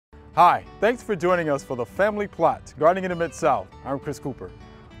Hi, thanks for joining us for the Family Plot, Gardening in the Mid-South. I'm Chris Cooper.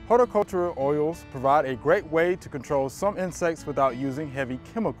 Horticultural oils provide a great way to control some insects without using heavy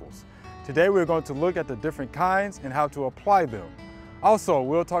chemicals. Today we're going to look at the different kinds and how to apply them. Also,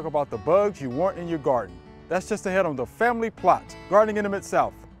 we'll talk about the bugs you want in your garden. That's just ahead on the Family Plot, Gardening in the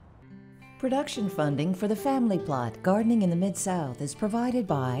Mid-South. Production funding for the Family Plot, Gardening in the Mid-South is provided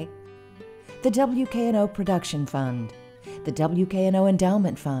by the WKNO Production Fund, the WKNO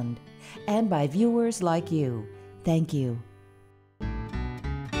Endowment Fund, and by viewers like you. Thank you.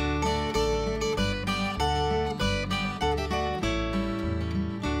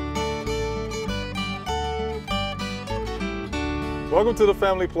 Welcome to the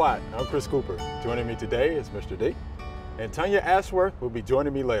Family Plot. I'm Chris Cooper. Joining me today is Mr. D. And Tonya Ashworth will be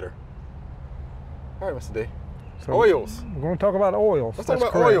joining me later. All right, Mr. D. So oils. We're going to talk about oils. Let's talk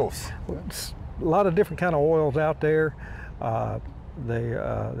about oils. A lot of different kind of oils out there. There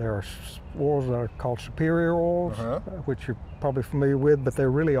are oils that are called superior oils, which you're probably familiar with, but they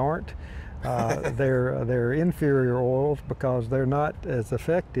really aren't. They're inferior oils because they're not as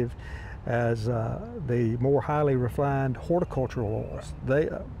effective as the more highly refined horticultural oils.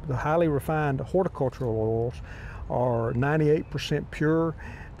 The highly refined horticultural oils are 98% pure.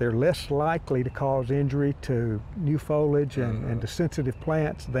 They're less likely to cause injury to new foliage and to sensitive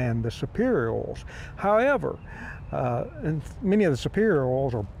plants than the superior oils. However, and many of the superior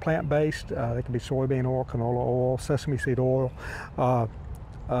oils are plant-based. They can be soybean oil, canola oil, sesame seed oil.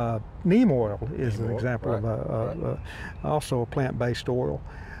 Neem oil is an example of also a plant-based oil.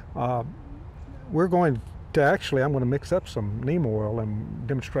 We're going to I'm going to mix up some neem oil and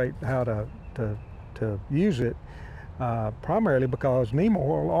demonstrate how to use it. Primarily because neem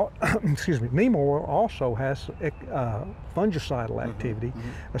oil, neem oil also has fungicidal activity,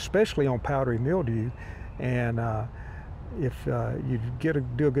 especially on powdery mildew. And if you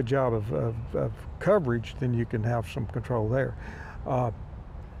do a good job of coverage, then you can have some control there. How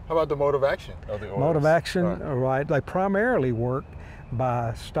about the mode of action of the oils? Mode of action, right. They primarily work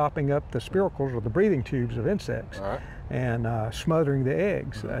by stopping up the spiracles or the breathing tubes of insects. And smothering the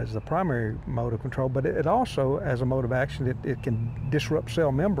eggs as the primary mode of control, but it also, as a mode of action, it can disrupt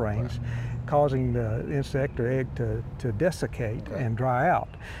cell membranes, causing the insect or egg to desiccate and dry out.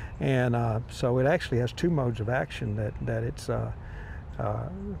 And so it actually has two modes of action that it's where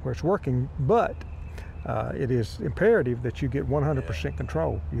it's working, but it is imperative that you get 100%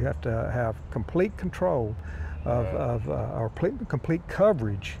 control. You have to have complete control or complete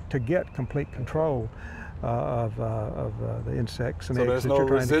coverage to get complete control of the insects and eggs that you're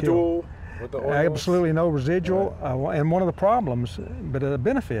trying to kill. With the oils? Absolutely no residual. And one of the problems, but the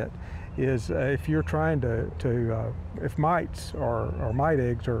benefit, is if you're trying if mites or mite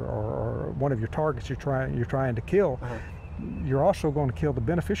eggs or one of your targets you're trying to kill, you're also going to kill the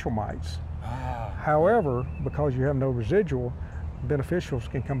beneficial mites. However, because you have no residual, beneficials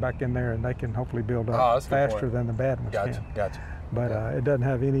can come back in there and they can hopefully build up faster than the bad ones can. Gotcha. But it doesn't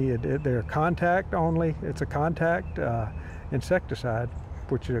have any, they're contact only. It's a contact insecticide,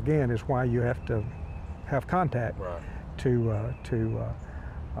 which again is why you have to have contact to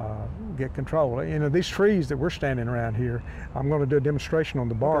get control. You know, these trees that we're standing around here, I'm going to do a demonstration on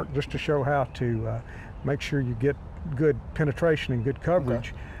the bark just to show how to make sure you get good penetration and good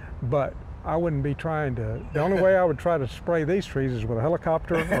coverage. But I wouldn't be trying to, the only way I would try to spray these trees is with a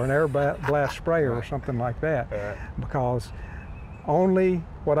helicopter or an air blast sprayer or something like that, because only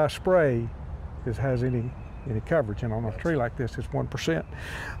what I spray has any coverage, and on a tree like this, it's 1%.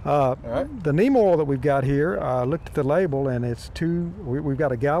 The neem oil that we've got here, I looked at the label, and it's we've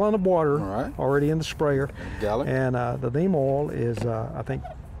got a gallon of water already in the sprayer, and the neem oil is, I think,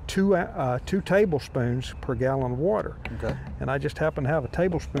 2 tablespoons per gallon of water. And I just happen to have a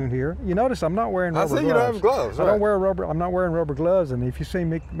tablespoon here. You notice I'm not wearing rubber gloves. I see you don't have gloves. I'm not wearing rubber gloves, and if you see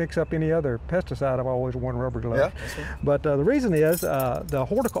me mix up any other pesticide, I've always worn rubber gloves. But the reason is all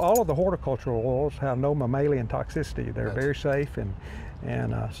of the horticultural oils have no mammalian toxicity. They're very safe, and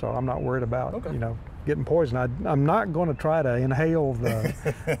so I'm not worried about getting poisoned. I'm not going to try to inhale the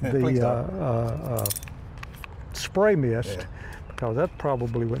spray mist. Because that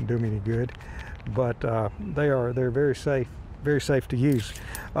probably wouldn't do me any good, but they're very safe to use.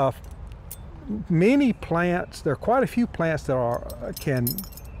 Many plants, there are quite a few plants that are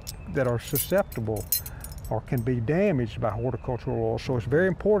susceptible or can be damaged by horticultural oil. So it's very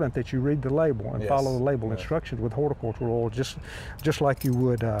important that you read the label and follow the label instructions with horticultural oil, just like you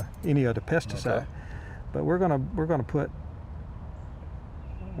would any other pesticide. But we're gonna put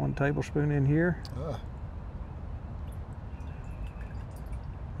 1 tablespoon in here.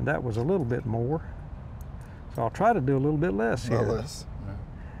 And that was a little bit more. So I'll try to do a little bit less here.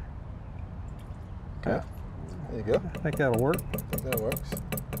 Okay. There you go. I think that'll work. I think that works.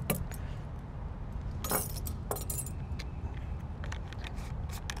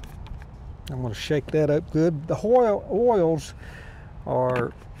 I'm going to shake that up good. The oils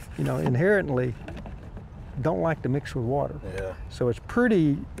are, you know, inherently don't like to mix with water. Yeah. So it's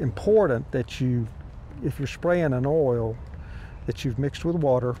pretty important that you, if you're spraying an oil that you've mixed with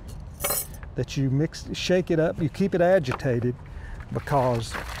water, that you shake it up, you keep it agitated,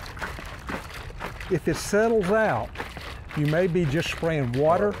 because if it settles out, you may be just spraying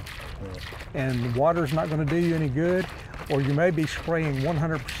water, and water's not going to do you any good, or you may be spraying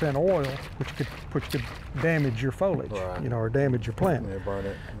 100% oil, which could damage your foliage, you know, or damage your plant. Yeah, burn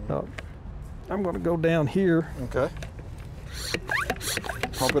it. So I'm going to go down here. Okay.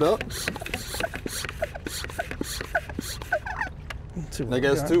 Pump it up. And I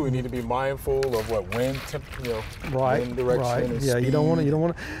guess too, we need to be mindful of what wind, wind direction. And yeah, speed. you don't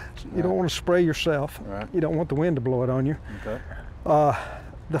want to spray yourself. Right. You don't want the wind to blow it on you. Okay.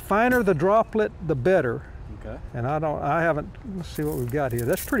 The finer the droplet, the better. Okay. And let's see what we've got here.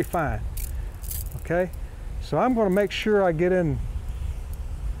 That's pretty fine. Okay. So I'm going to make sure I get in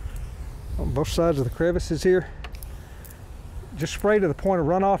on both sides of the crevices here. Just spray to the point of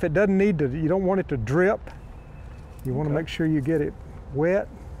runoff. It doesn't need to, you don't want it to drip. You want to make sure you get it wet.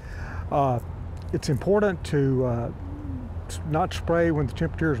 It's important to not spray when the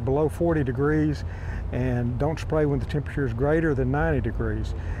temperature is below 40 degrees, and don't spray when the temperature is greater than 90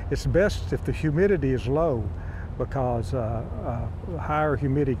 degrees. It's best if the humidity is low, because higher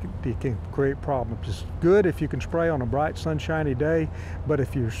humidity can create problems. It's good if you can spray on a bright sunshiny day, but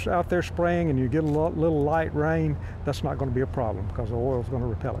if you're out there spraying and you get a little light rain, that's not going to be a problem, because the oil is going to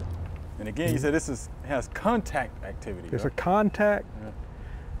repel it. And again, you said this has contact activity. It's right? a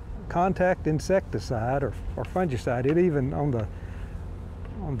contact insecticide or fungicide. It even on the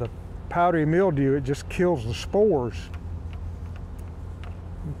powdery mildew, it just kills the spores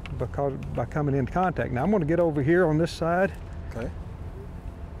by coming in contact. Now I'm going to get over here on this side. Okay.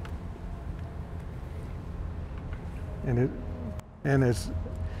 And as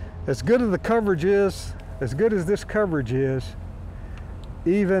good as the coverage is, as good as this coverage is,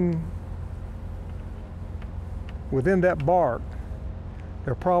 even within that bark,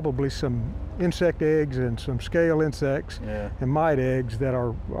 there are probably some insect eggs and some scale insects and mite eggs that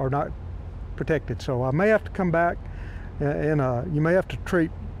are not protected. So I may have to come back, and you may have to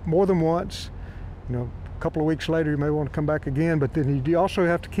treat more than once. You know, a couple of weeks later you may want to come back again, but then you also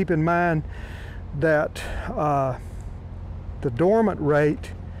have to keep in mind that the dormant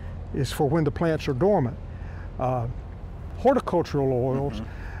rate is for when the plants are dormant. Horticultural oils,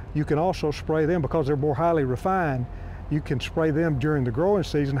 you can also spray them because they're more highly refined. You can spray them during the growing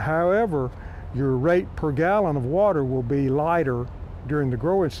season. However, your rate per gallon of water will be lighter during the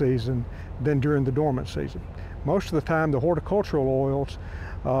growing season than during the dormant season. Most of the time, the horticultural oils,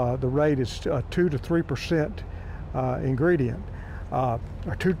 the rate is 2 to 3% ingredient, or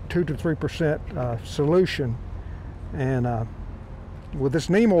 2 to 3% solution. And with this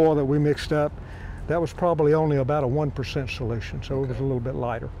neem oil that we mixed up, that was probably only about a 1% solution, so it was a little bit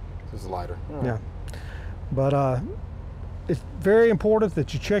lighter. This is lighter. Yeah. But it's very important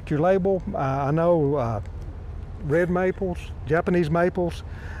that you check your label. I know red maples, Japanese maples,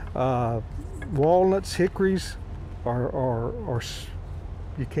 walnuts, hickories are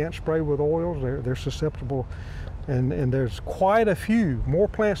you can't spray with oils. They're susceptible, and there's quite a few more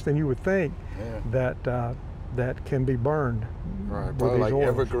plants than you would think that can be burned. Right, probably like oils.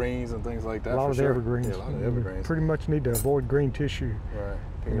 Evergreens and things like that. A lot of the evergreens. Yeah, a lot of evergreens. You pretty much need to avoid green tissue. Right.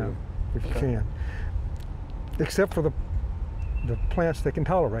 You know, if you can. Except for the plants that can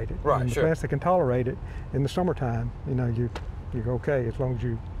tolerate it. Right, and the plants that can tolerate it in the summertime, you know, you're okay as long as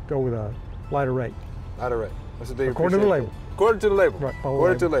you go with a lighter rate. Lighter rate. Mr. D, according to the label. According to the label. Right.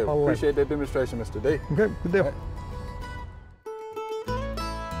 According to the label. Appreciate that demonstration, Mr. D. Okay, good deal. Right.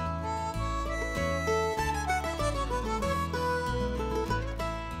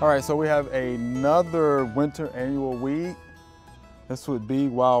 All right, so we have another winter annual weed. This would be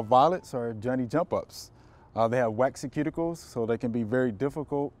wild violets or Johnny jump ups. They have waxy cuticles, so they can be very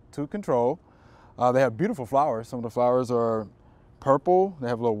difficult to control. They have beautiful flowers. Some of the flowers are purple, they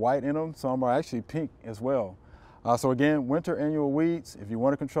have a little white in them. Some are actually pink as well. So again, winter annual weeds, if you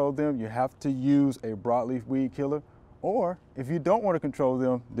want to control them, you have to use a broadleaf weed killer. Or if you don't want to control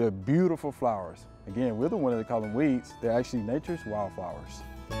them, they're beautiful flowers. Again, we're the ones that call them weeds. They're actually nature's wildflowers.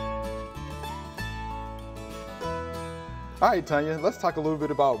 All right, Tonya, let's talk a little bit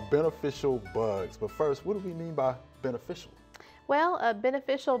about beneficial bugs. But first, what do we mean by beneficial? Well, a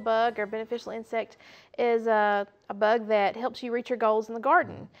beneficial bug or beneficial insect is a bug that helps you reach your goals in the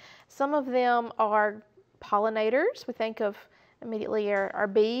garden. Some of them are pollinators. We think of immediately our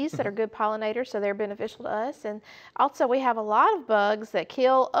bees that are good pollinators, so they're beneficial to us. And also we have a lot of bugs that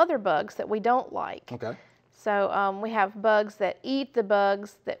kill other bugs that we don't like. Okay. So we have bugs that eat the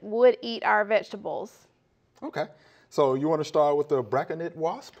bugs that would eat our vegetables. Okay. So you want to start with the braconid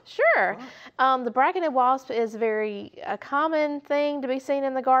wasp? Sure. Right. The braconid wasp is a common thing to be seen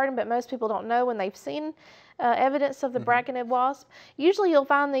in the garden, but most people don't know when they've seen evidence of the braconid wasp. Usually you'll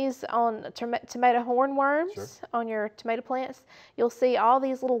find these on tomato hornworms on your tomato plants. You'll see all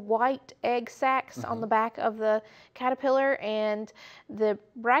these little white egg sacs on the back of the caterpillar, and the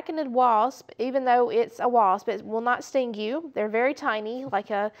braconid wasp, even though it's a wasp, it will not sting you. They're very tiny,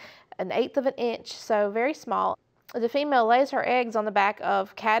 like an 1/8 of an inch, so very small. The female lays her eggs on the back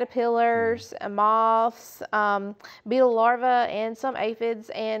of caterpillars, moths, beetle larvae, and some aphids.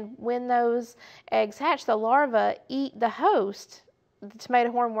 And when those eggs hatch, the larvae eat the host, the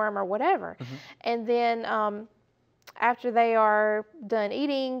tomato hornworm or whatever. And then after they are done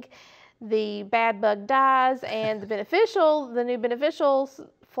eating, the bad bug dies, and the new beneficials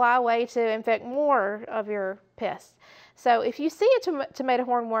fly away to infect more of your pests. So if you see a tomato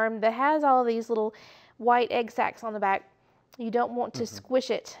hornworm that has all of these little white egg sacs on the back, you don't want to squish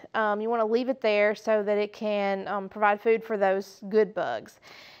it. You want to leave it there so that it can provide food for those good bugs.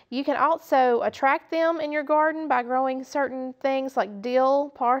 You can also attract them in your garden by growing certain things like dill,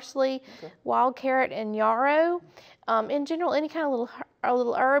 parsley, wild carrot, and yarrow. In general, any kind of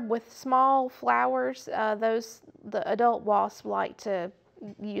little herb with small flowers, the adult wasps like to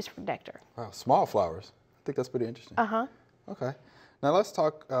use for nectar. Wow, small flowers. I think that's pretty interesting. Okay. Now let's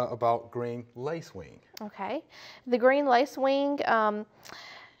talk about green lacewing. Okay. The green lacewing,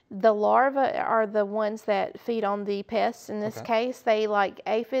 the larvae are the ones that feed on the pests. In this case, they like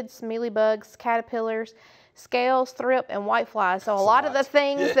aphids, mealybugs, caterpillars, scales, thrip, and whiteflies. So a lot of the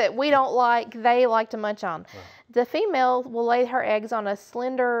things that we don't like, they like to munch on. The female will lay her eggs on a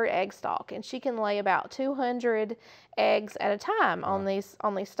slender egg stalk, and she can lay about 200 eggs at a time on these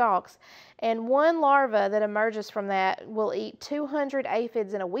stalks. And one larva that emerges from that will eat 200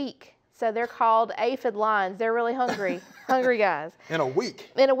 aphids in a week. So they're called aphid lions. They're really hungry, hungry guys. In a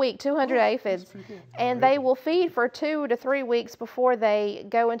week? In a week, 200 aphids. And they will feed for 2 to 3 weeks before they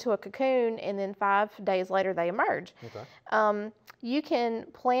go into a cocoon, and then 5 days later they emerge. You can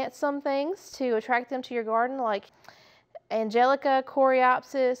plant some things to attract them to your garden, like Angelica,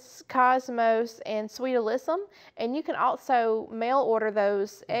 Coreopsis, Cosmos, and Sweet Alyssum. And you can also mail order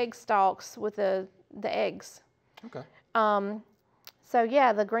those egg stalks with the eggs. So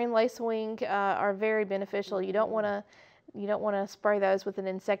yeah, the green lacewing are very beneficial. You don't want to spray those with an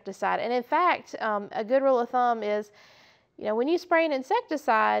insecticide. And in fact, a good rule of thumb is, when you spray an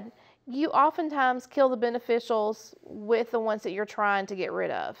insecticide, you oftentimes kill the beneficials with the ones that you're trying to get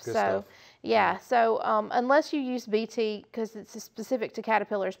rid of. Good stuff. Yeah, so unless you use BT, because it's specific to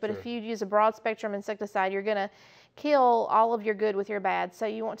caterpillars, but if you use a broad spectrum insecticide, you're going to kill all of your good with your bad. So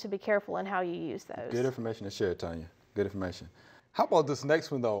you want to be careful in how you use those. Good information to share, Tonya. Good information. How about this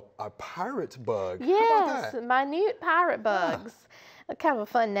next one, though? A pirate bug. Yes, minute pirate bugs. Kind of a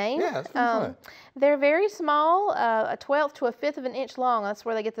fun name. Yeah, it's pretty fun. They're very small, a 1/12 to a 1/5 of an inch long. That's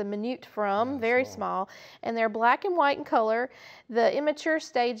where they get the minute from, very small. And they're black and white in color. The immature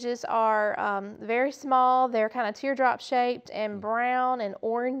stages are very small. They're kind of teardrop shaped and brown and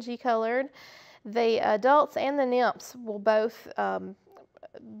orangey colored. The adults and the nymphs will both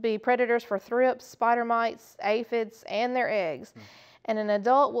be predators for thrips, spider mites, aphids, and their eggs. And an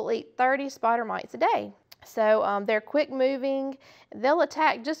adult will eat 30 spider mites a day. So they're quick moving. They'll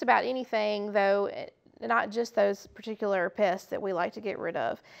attack just about anything, though, not just those particular pests that we like to get rid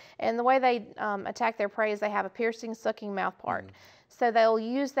of. And the way they attack their prey is they have a piercing, sucking mouth part. So they'll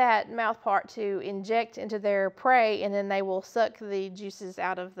use that mouth part to inject into their prey, and then they will suck the juices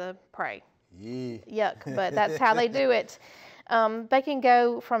out of the prey. Yuck, but that's how they do it. They can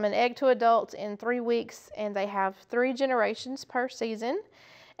go from an egg to adult in 3 weeks, and they have 3 generations per season.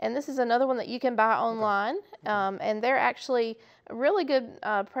 And this is another one that you can buy online. And they're actually a really good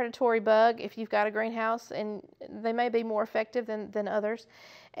predatory bug if you've got a greenhouse, and they may be more effective than others.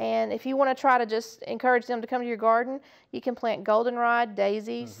 And if you want to try to just encourage them to come to your garden, you can plant goldenrod,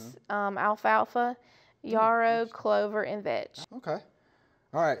 daisies, alfalfa, yarrow, clover, and vetch. Okay.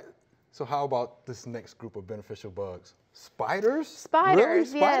 All right. So how about this next group of beneficial bugs? Spiders?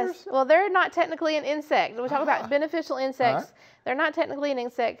 Spiders, really? Spiders? Yes. Well, they're not technically an insect. We talk about beneficial insects. They're not technically an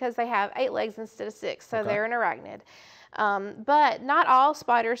insect because they have 8 legs instead of 6, so they're an arachnid. But not all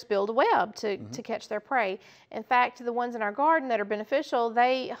spiders build a web to catch their prey. In fact, the ones in our garden that are beneficial,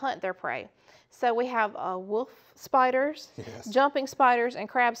 they hunt their prey. So we have wolf spiders, jumping spiders, and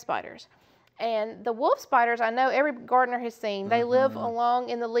crab spiders. And the wolf spiders, I know every gardener has seen. They live along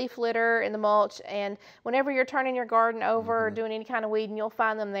in the leaf litter, in the mulch, and whenever you're turning your garden over or doing any kind of weeding, you'll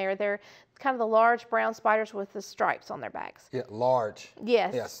find them there. They're kind of the large brown spiders with the stripes on their backs. Yeah, large.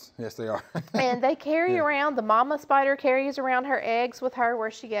 Yes. Yes, they are. And they carry around, the mama spider carries around her eggs with her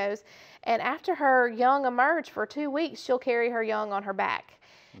where she goes. And after her young emerge for 2 weeks, she'll carry her young on her back.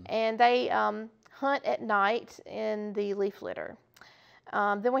 And they hunt at night in the leaf litter.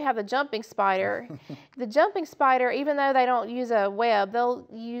 Then we have the jumping spider. The jumping spider, even though they don't use a web, they'll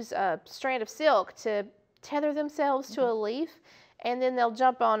use a strand of silk to tether themselves to a leaf, and then they'll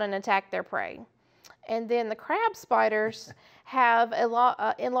jump on and attack their prey. And then the crab spiders have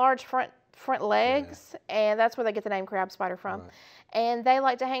enlarged front legs, and that's where they get the name crab spider from. Right. And they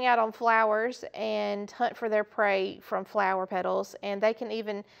like to hang out on flowers and hunt for their prey from flower petals, and they can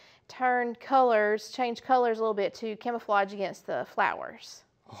even change colors a little bit to camouflage against the flowers.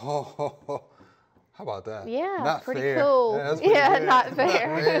 Oh, how about that? Yeah, not pretty fair. cool. Yeah, not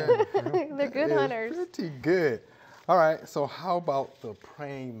fair. They're good hunters. Pretty good. All right, so how about the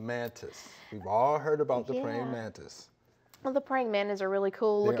praying mantis? We've all heard about the praying mantis. Well, the praying mantis are really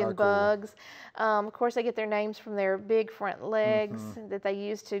cool looking bugs. Of course, they get their names from their big front legs that they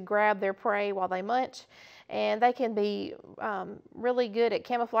use to grab their prey while they munch. And they can be really good at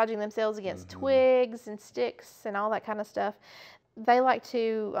camouflaging themselves against twigs and sticks and all that kind of stuff. They like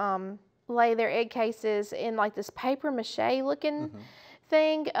to lay their egg cases in like this paper mache looking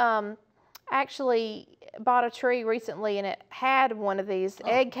thing. Actually bought a tree recently and it had one of these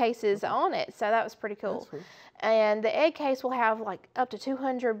egg cases on it, so that was pretty cool. And the egg case will have like up to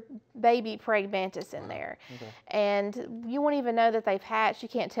 200 baby praying mantis in there. And you won't even know that they've hatched. You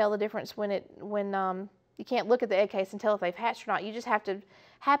can't tell the difference when you can't look at the egg case and tell if they've hatched or not. You just have to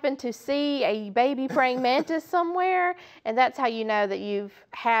happen to see a baby praying mantis somewhere, and that's how you know that you've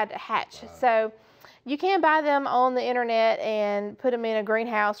had a hatch. So you can buy them on the internet and put them in a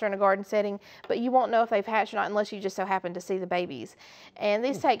greenhouse or in a garden setting, but you won't know if they've hatched or not unless you just so happen to see the babies. And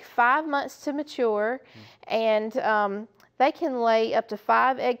these take 5 months to mature, and they can lay up to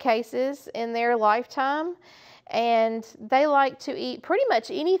 5 egg cases in their lifetime. And they like to eat pretty much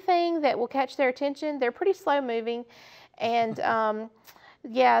anything that will catch their attention. They're pretty slow moving. And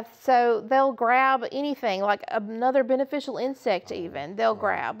yeah, so they'll grab anything, like another beneficial insect even. They'll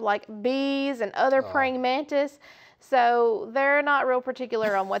grab like bees and other praying mantis. So they're not real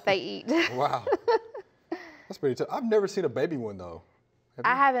particular on what they eat. Wow. That's pretty tough. I've never seen a baby one though.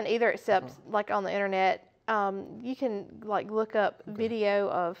 I haven't either, except like on the internet. You can like look up video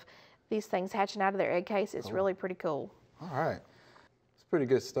of these things hatching out of their egg case. It's really pretty cool. All right. It's pretty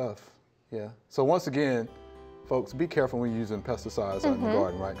good stuff. Yeah. So once again, folks, be careful when you're using pesticides out in the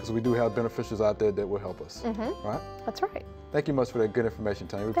garden, right? Because we do have beneficials out there that will help us, right? That's right. Thank you much for that good information,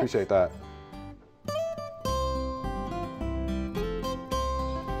 Tonya. We appreciate that.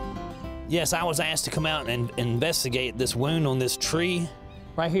 Yes, I was asked to come out and investigate this wound on this tree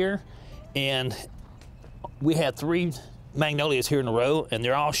right here. And we had 3 magnolias here in a row, and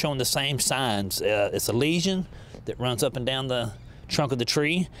they're all showing the same signs. It's a lesion that runs up and down the trunk of the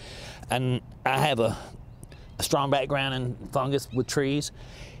tree, and I have a strong background in fungus with trees,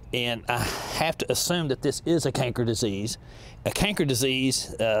 and I have to assume that this is a canker disease. A canker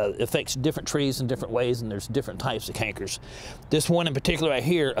disease affects different trees in different ways, and there's different types of cankers. This one in particular right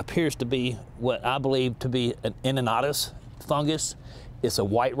here appears to be what I believe to be an innonatus fungus. It's a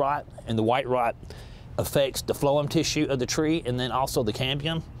white rot, and the white rot affects the phloem tissue of the tree and then also the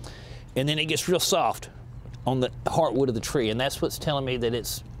cambium, and then it gets real soft on the heartwood of the tree, and that's what's telling me that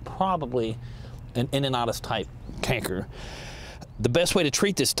it's probably an innonatus type canker. The best way to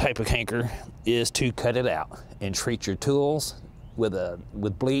treat this type of canker is to cut it out and treat your tools with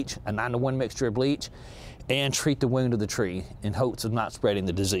bleach, a 9-to-1 mixture of bleach, and treat the wound of the tree in hopes of not spreading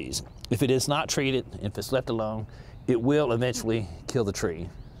the disease. If it is not treated, if it's left alone, it will eventually kill the tree.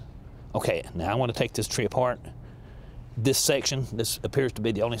 Okay, now I want to take this tree apart. This section, this appears to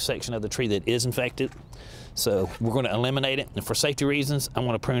be the only section of the tree that is infected. So we're going to eliminate it. And for safety reasons, I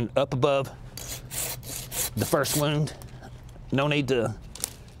want to prune up above the first wound. No need to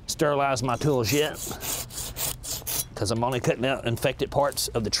sterilize my tools yet, because I'm only cutting out infected parts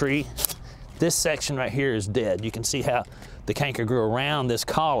of the tree. This section right here is dead. You can see how the canker grew around this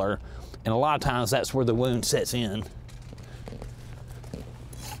collar, and a lot of times that's where the wound sets in.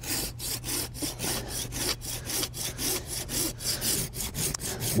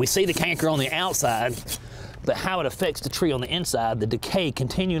 We see the canker on the outside, but how it affects the tree on the inside, the decay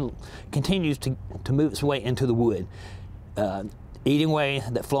continues to move its way into the wood, eating away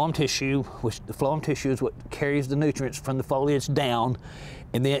that phloem tissue, which the phloem tissue is what carries the nutrients from the foliage down,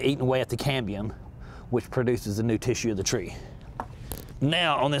 and then eating away at the cambium, which produces the new tissue of the tree.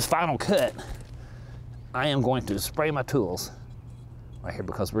 Now, on this final cut, I am going to spray my tools right here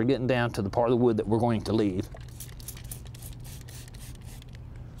because we're getting down to the part of the wood that we're going to leave.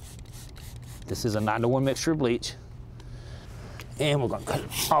 This is a 9-to-1 mixture of bleach. And we're going to cut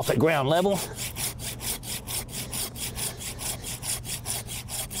it off at ground level.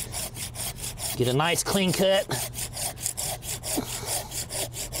 Get a nice clean cut.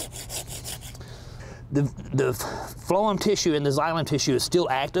 The phloem tissue and the xylem tissue is still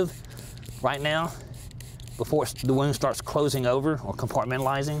active right now before the wound starts closing over or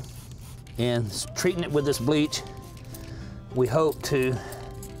compartmentalizing. And treating it with this bleach, we hope to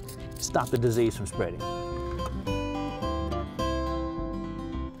stop the disease from spreading.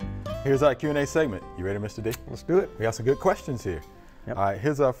 Here's our Q&A segment. You ready, Mr. D? Let's do it. We got some good questions here. Yep. All right,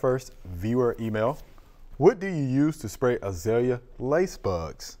 here's our first viewer email. What do you use to spray azalea lace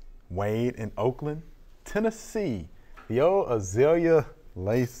bugs? Wayne in Oakland, Tennessee. The old azalea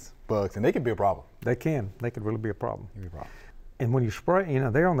lace bugs, and they can be a problem. They can. They could really be a problem. They can be a problem. And when you spray, you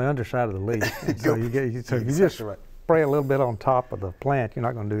know, they're on the underside of the leaf. And so if you Exactly just right. spray a little bit on top of the plant, you're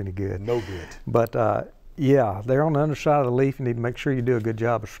not going to do any good. No good. But yeah, they're on the underside of the leaf. You need to make sure you do a good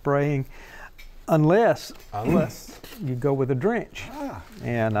job of spraying, unless you go with a drench.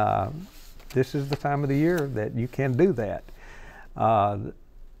 And this is the time of the year that you can do that.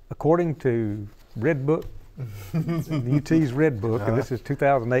 According to Red Book, UT's Red Book, and this is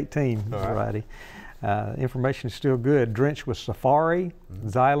 2018 variety, information is still good. Drench with Safari,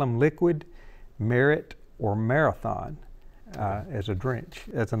 Xylem Liquid, Merit, or Marathon as a drench,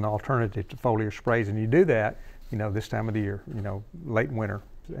 as an alternative to foliar sprays. And you do that, you know, this time of the year, you know, late winter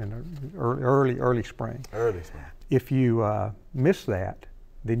and early spring. Early spring. If you miss that,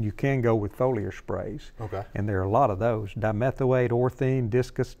 then you can go with foliar sprays. Okay. And there are a lot of those: dimethoate, orthene,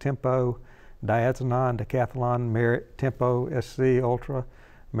 discus, tempo, diazinon, decathlon, Merit, tempo, SC, ultra,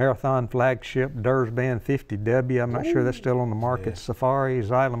 Marathon, flagship, Dursban 50W. I'm not sure that's still on the market. Yeah. Safari,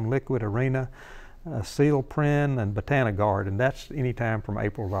 Xylem Liquid, Arena, Seal Prin, and Botanigard, and that's anytime from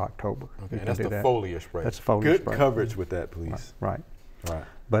April to October. Okay, and that's the foliar spray. That's foliar Good spray. coverage with that, please. Right. Right.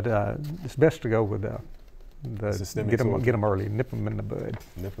 But it's best to go with the Systemic get them early, nip them in the bud.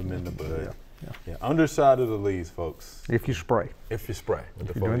 Nip them in the bud. Yeah. Underside of the leaves, folks. If you spray. If you spray. With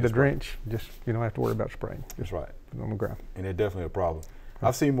If the you're doing foliar the spray. drench, just you don't have to worry about spraying. Just That's right. put it on the ground. And they're definitely a problem.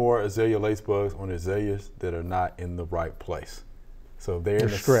 I've seen more azalea lace bugs on azaleas that are not in the right place. So if they're in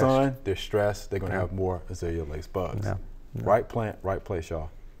the stressed. sun, they're stressed, they're going to have more azalea lace bugs. Yeah. Right plant, right place, y'all.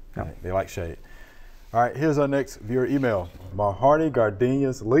 Yeah. Right, they like shade. All right, here's our next viewer email. My hardy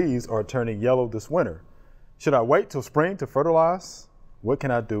gardenia's leaves are turning yellow this winter. Should I wait till spring to fertilize? What can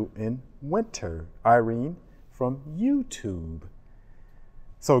I do in winter? Irene from YouTube.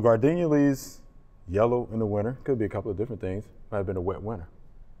 So gardenia leaves yellow in the winter. Could be a couple of different things. Might have been a wet winter.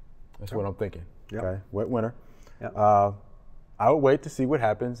 That's what I'm thinking. Yep. Okay, wet winter. Yep. I would wait to see what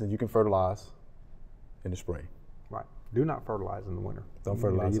happens, and you can fertilize in the spring. Right. Do not fertilize in the winter. Don't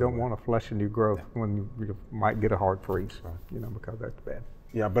fertilize You in don't the want to flush a new growth when you might get a hard freeze. Right. You know, because that's bad.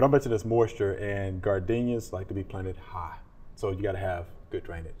 Yeah, but I bet you there's moisture, and gardenias like to be planted high. So you got to have good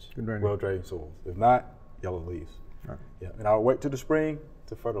drainage. Good drainage. Well-drained soils. If not, yellow leaves. Right. Yeah, and I'll wait till the spring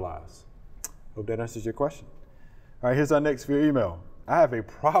to fertilize. Hope that answers your question. All right, here's our next viewer email. I have a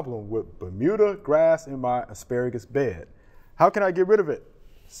problem with Bermuda grass in my asparagus bed. How can I get rid of it?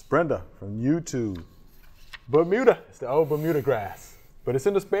 It's Brenda from YouTube. Bermuda, it's the old Bermuda grass, but it's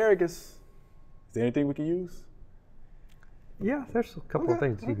in asparagus. Is there anything we can use? Yeah, there's a couple of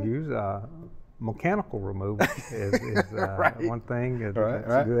things you can use. Mechanical removal is Right. one thing. That's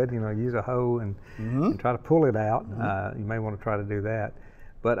Right. good. You know, use a hoe and try to pull it out. You may want to try to do that.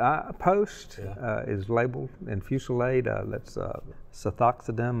 But post is labeled in Fusilade. That's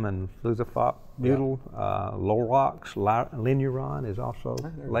Cethoxidum and Fluzophop butyl. Lorox, Linuron is also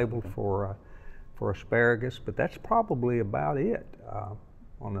labeled for asparagus. But that's probably about it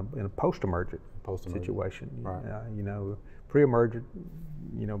in a post-emergent situation. Right. You know, pre-emergent,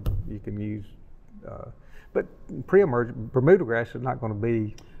 you know, you can use. But pre-emergent Bermuda grass is not going to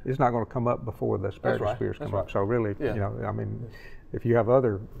be. It's not going to come up before the asparagus spears come up. So really, you know, I mean. If you have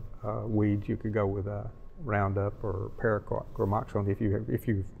other weeds, you could go with Roundup or Paraquat, Gramoxone. If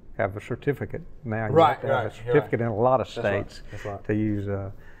you have a certificate now, you have to have a certificate in a lot of states to use.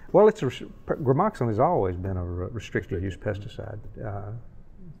 Well, Gramoxone has always been a restricted use pesticide.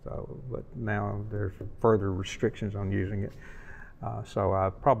 So, but now there's further restrictions on using it. So I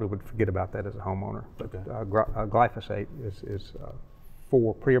probably would forget about that as a homeowner. But glyphosate is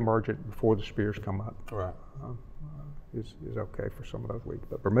for pre-emergent, before the spears come up. Right. Is okay for some of those weeds.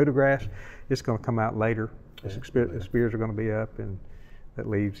 But Bermuda grass, it's going to come out later. The spears are going to be up, and that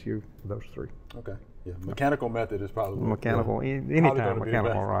leaves you those three. Okay. Yeah. Mechanical method is probably mechanical. Anytime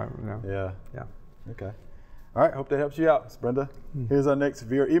mechanical, right? Yeah. Yeah. Okay. All right. Hope that helps you out, Ms. Brenda. Here's our next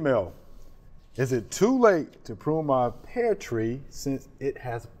via email. Is it too late to prune my pear tree since it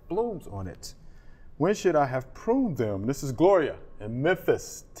has blooms on it? When should I have pruned them? This is Gloria in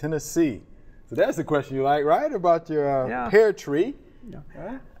Memphis, Tennessee. So that's the question you like, right? About your pear tree.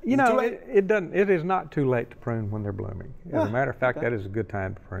 Yeah. You know, it is not too late to prune when they're blooming. As a matter of fact, that is a good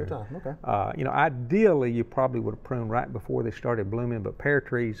time to prune. Good time, okay. You know, ideally, you probably would have pruned right before they started blooming, but pear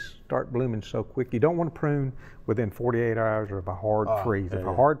trees start blooming so quick. You don't want to prune within 48 hours of a hard freeze. If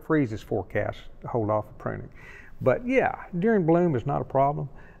a hard freeze is forecast, hold off of pruning. But yeah, during bloom is not a problem.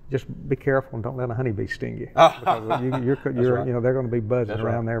 Just be careful and don't let a honeybee sting you. Because you're you know, they're going to be buzzing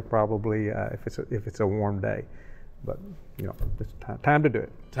around there probably if it's a warm day. But you know, it's time to do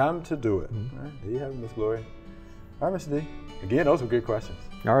it. Time to do it. All right, there you have it, Miss Gloria. All right, Mr. D. Again, those were good questions.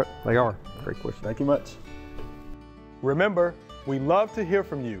 All right, they are. Great questions. Thank you much. Remember, we love to hear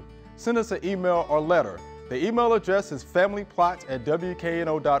from you. Send us an email or letter. The email address is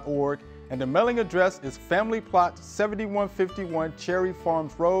familyplot@wkno.org, and the mailing address is Family Plot, 7151 Cherry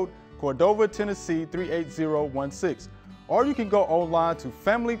Farms Road, Cordova, Tennessee 38016. Or you can go online to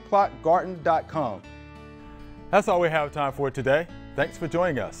familyplotgarden.com. That's all we have time for today. Thanks for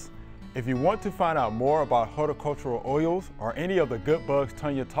joining us. If you want to find out more about horticultural oils or any of the good bugs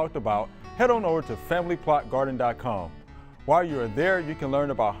Tonya talked about, head on over to familyplotgarden.com. While you're there, you can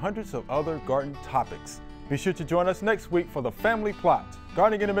learn about hundreds of other garden topics. Be sure to join us next week for the Family Plot,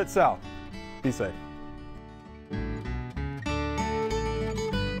 Gardening in the Mid-South. Be safe.